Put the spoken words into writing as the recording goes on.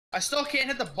I still can't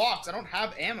hit the box. I don't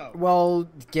have ammo. Well,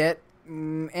 get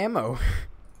ammo.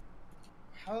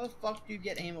 How the fuck do you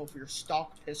get ammo for your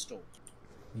stock pistol?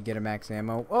 You get a max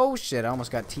ammo. Oh shit, I almost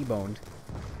got T-boned.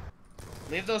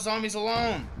 Leave those zombies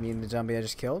alone. Me and the zombie I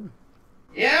just killed?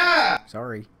 Yeah!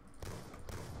 Sorry.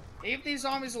 Leave these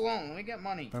zombies alone. Let me get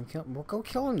money. We'll go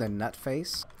kill him, the nut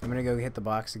face. I'm gonna go hit the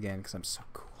box again because I'm so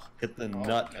cool. Hit the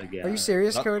nut again. Are you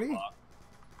serious, Nut Cody?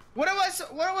 What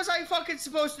was I fucking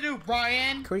supposed to do,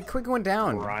 Brian? Cody, quit going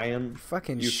down. Brian.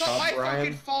 Fucking You It's not my Brian?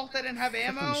 fucking fault I didn't have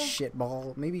ammo. fucking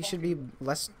shitball. Maybe you should be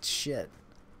less shit.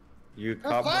 You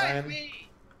caught Revive Brian? me!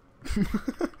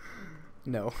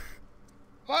 No.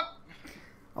 Fuck!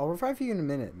 I'll revive you in a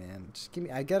minute, man. Just give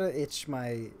me. I gotta itch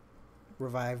my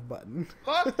revive button.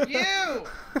 Fuck you!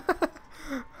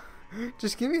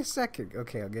 Just give me a second.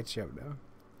 Okay, I'll get you up now.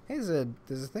 Hey,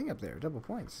 there's a thing up there. Double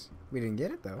points. We didn't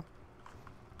get it though.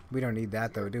 We don't need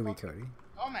that though, do we, Cody?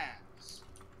 Dumbass.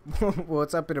 Well,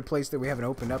 it's up in a place that we haven't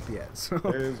opened up yet. So.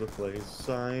 There's a place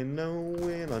I know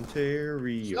in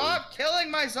Ontario. Stop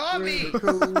killing my zombie!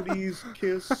 Where Cody's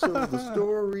kiss, so the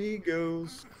story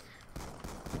goes.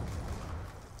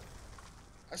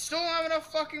 I still don't have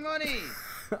enough fucking money.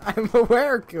 I'm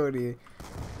aware, Cody.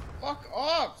 Fuck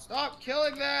off! Stop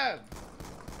killing them!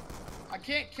 I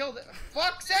can't kill them.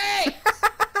 Fuck's sake!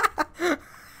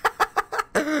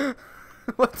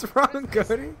 What's wrong,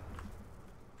 Cody?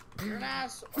 You're an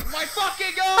asshole. Oh my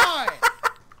fucking god!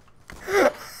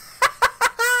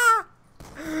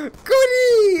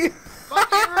 Cody!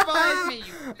 Fucking revive me,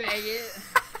 you faggot!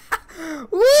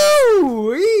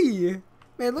 Woo!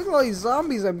 Man, look at all these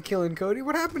zombies I'm killing, Cody.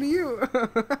 What happened to you?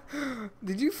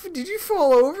 Did you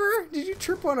fall over? Did you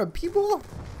trip on a Peeble?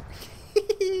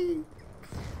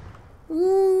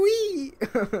 Ooh-wee!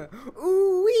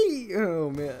 Ooh-wee! Oh,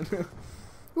 man.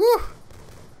 Woo!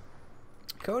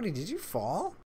 Cody, did you fall?